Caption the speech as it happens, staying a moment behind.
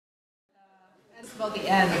It's about the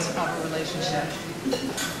end of a relationship.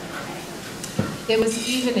 It was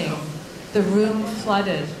evening, the room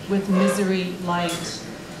flooded with misery light.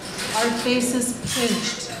 Our faces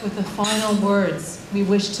pinched with the final words we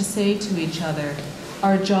wished to say to each other,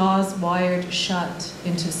 our jaws wired shut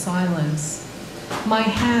into silence. My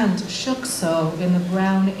hand shook so in the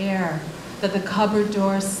brown air that the cupboard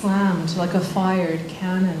door slammed like a fired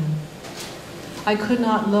cannon. I could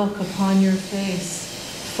not look upon your face,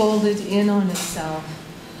 folded in on itself,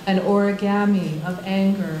 an origami of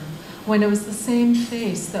anger, when it was the same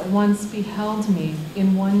face that once beheld me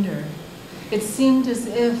in wonder. It seemed as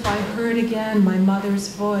if I heard again my mother's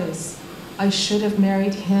voice. I should have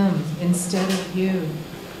married him instead of you,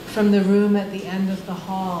 from the room at the end of the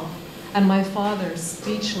hall, and my father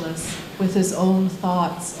speechless with his own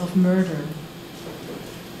thoughts of murder.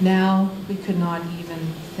 Now we could not even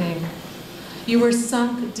think. You were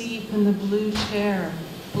sunk deep in the blue chair,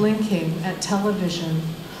 blinking at television,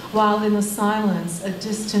 while in the silence a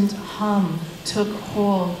distant hum took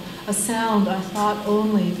hold, a sound I thought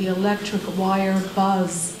only the electric wire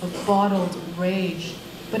buzz of bottled rage.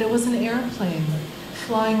 But it was an airplane,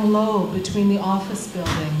 flying low between the office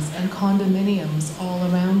buildings and condominiums all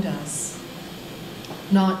around us.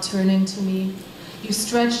 Not turning to me, you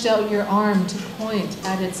stretched out your arm to point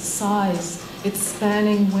at its size, its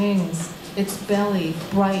spanning wings, its belly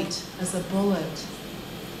bright as a bullet.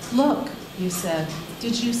 Look, you said,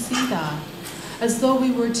 did you see that? As though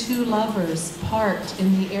we were two lovers parked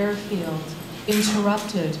in the airfield,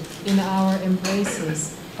 interrupted in our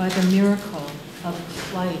embraces by the miracle of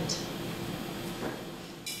flight.